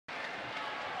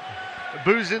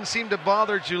Booze didn't seem to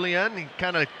bother Julien. He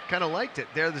kind of liked it.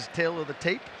 There's the tail of the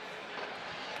tape.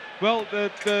 Well,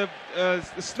 the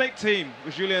Snake team,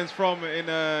 where Julien's from in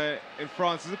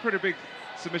France, is a pretty big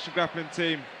submission grappling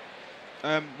team.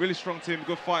 Really strong team.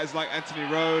 Good fighters like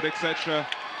Anthony Rode, etc.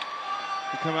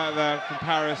 Who come out there from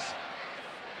Paris.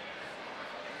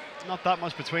 Not that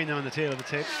much between them and the tail of the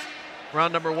tape.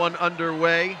 Round number 1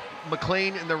 underway.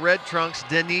 Maclean in the red trunks,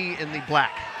 Denis in the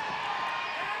black.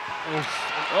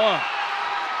 Oh.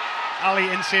 Ali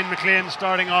Insane Maclean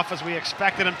starting off as we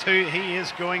expected him to. He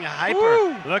is going hyper.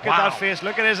 Woo! Look at that face,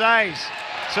 look at his eyes.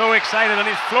 So excited, and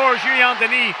he floors Julien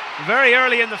Denis very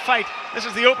early in the fight. This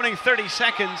is the opening 30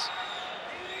 seconds.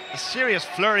 A serious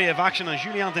flurry of action on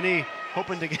Julien Denis,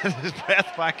 hoping to get his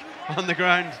breath back on the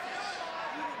ground.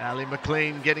 Ali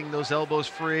Maclean getting those elbows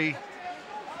free.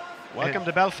 Welcome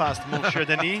to Belfast, Monsieur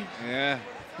Denis. Yeah.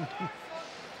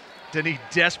 Denis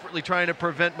desperately trying to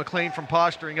prevent Maclean from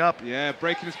posturing up. Yeah,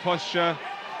 breaking his posture,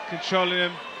 controlling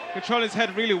him, controlling his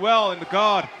head really well in the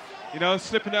guard. You know,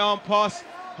 slipping the arm pass,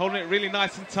 holding it really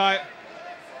nice and tight.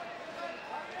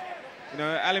 You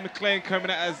know, Ali Maclean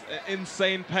coming at an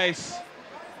insane pace.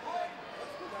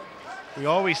 We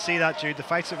always see that, Jude. The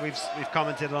fights that we've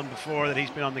commented on before that he's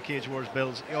been on the Cage Wars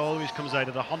bills, he always comes out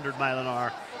at 100 miles an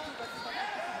hour.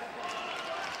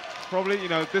 Probably, you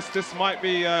know, this might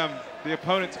be the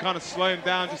opponent to kind of slow him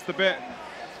down just a bit.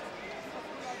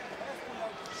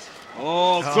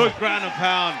 Oh, good ground and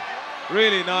pound.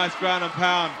 Really nice ground and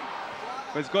pound.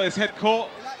 But he's got his head caught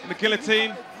in the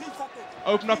guillotine.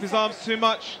 Open up his arms too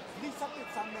much.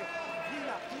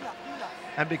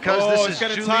 And because this is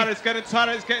getting tighter, it's getting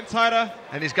tighter, it's getting tighter.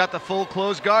 And he's got the full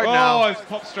closed guard now. Oh, it's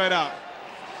popped straight out.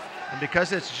 And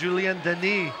because it's Julien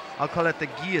Denis, I'll call it the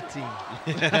guillotine.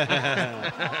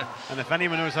 And if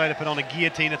anyone knows how to put on a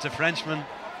guillotine, it's a Frenchman.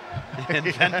 He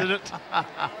invented it.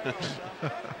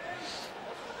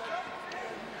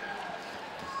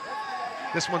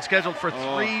 This one's scheduled for 3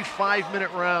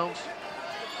 5-minute rounds.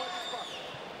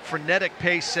 Frenetic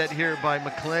pace set here by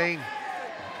Maclean.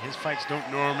 His fights don't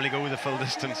normally go the full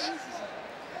distance.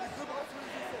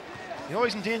 He's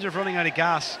always in danger of running out of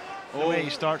gas the way he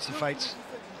starts the fights.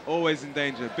 Always in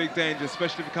danger, big danger,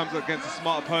 especially if he comes up against a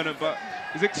smart opponent. But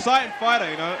he's an exciting fighter,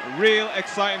 you know, a real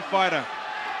exciting fighter.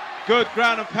 Good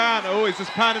ground and pound. Oh, he's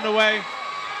just pounding away.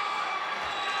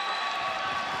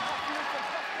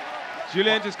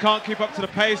 Julien just can't keep up to the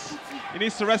pace. He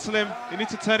needs to wrestle him. He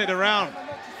needs to turn it around.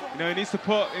 You know, he needs to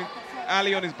put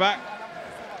Ali on his back.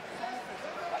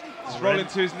 Just rolling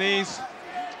to his knees.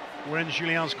 We're in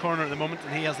Julien's corner at the moment,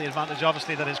 and he has the advantage,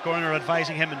 obviously, that his corner are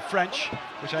advising him in French,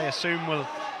 which I assume will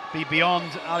be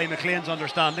beyond Ali Maclean's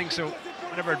understanding. So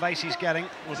whatever advice he's getting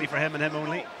will be for him and him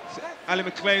only. So Ali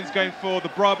Maclean's going for the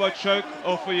Bravo choke,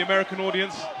 or for the American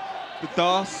audience, the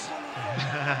DAS.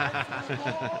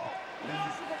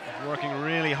 Working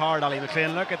really hard, Ali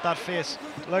Maclean. Look at that face.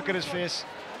 Look at his face.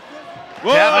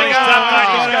 Whoa, he's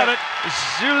got it.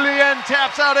 Julien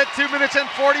taps out at 2 minutes and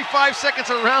 45 seconds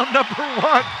of round number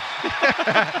 1.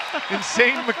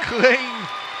 Insane Maclean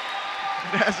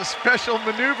has a special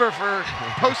maneuver for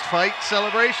post-fight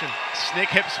celebration. Snake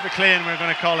hips Maclean, we're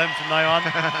going to call him from now on.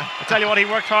 I'll tell you what, he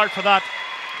worked hard for that.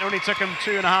 It only took him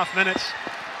 2.5 minutes,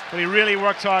 but he really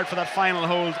worked hard for that final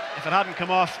hold. If it hadn't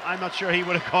come off, I'm not sure he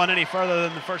would have gone any further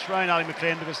than the first round, Ali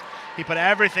Maclean, because he put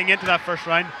everything into that first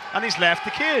round, and he's left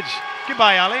the cage.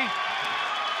 Goodbye, Ali.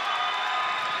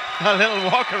 A little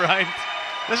walk around.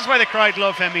 This is why the crowd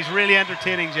love him. He's really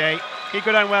entertaining, Jay. He'd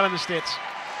go down well in the States.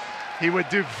 He would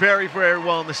do very, very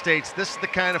well in the States. This is the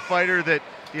kind of fighter that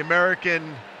the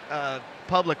American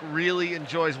public really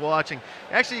enjoys watching.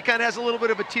 Actually, he kind of has a little bit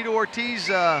of a Tito Ortiz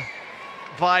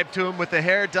vibe to him, with the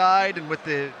hair dyed and with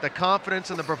the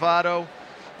confidence and the bravado.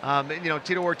 You know,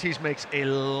 Tito Ortiz makes a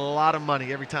lot of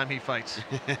money every time he fights.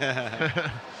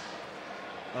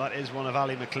 Well, that is one of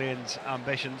Ali Maclean's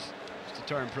ambitions, to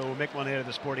turn pro, make money out of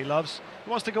the sport he loves. He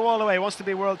wants to go all the way, wants to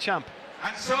be world champ.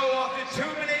 And so after 2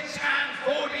 minutes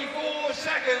and 44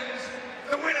 seconds,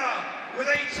 the winner with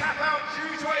a tap out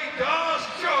due to a DAS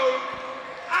choke,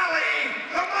 Ali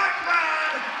the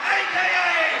Maclean,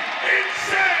 aka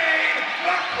Insane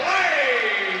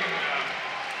Maclean.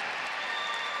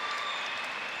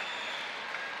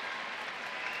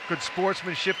 Good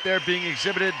sportsmanship there being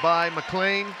exhibited by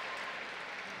Maclean.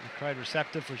 The crowd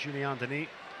receptive for Julien Denis.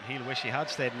 He'll wish he had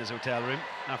stayed in his hotel room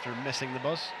after missing the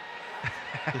bus.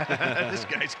 This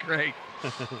guy's great.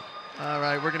 All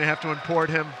right, we're going to have to import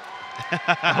him.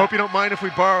 I hope you don't mind if we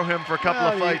borrow him for a couple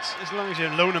of fights. As long as you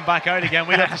loan him back out again,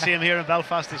 we'd have to see him here in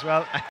Belfast as well.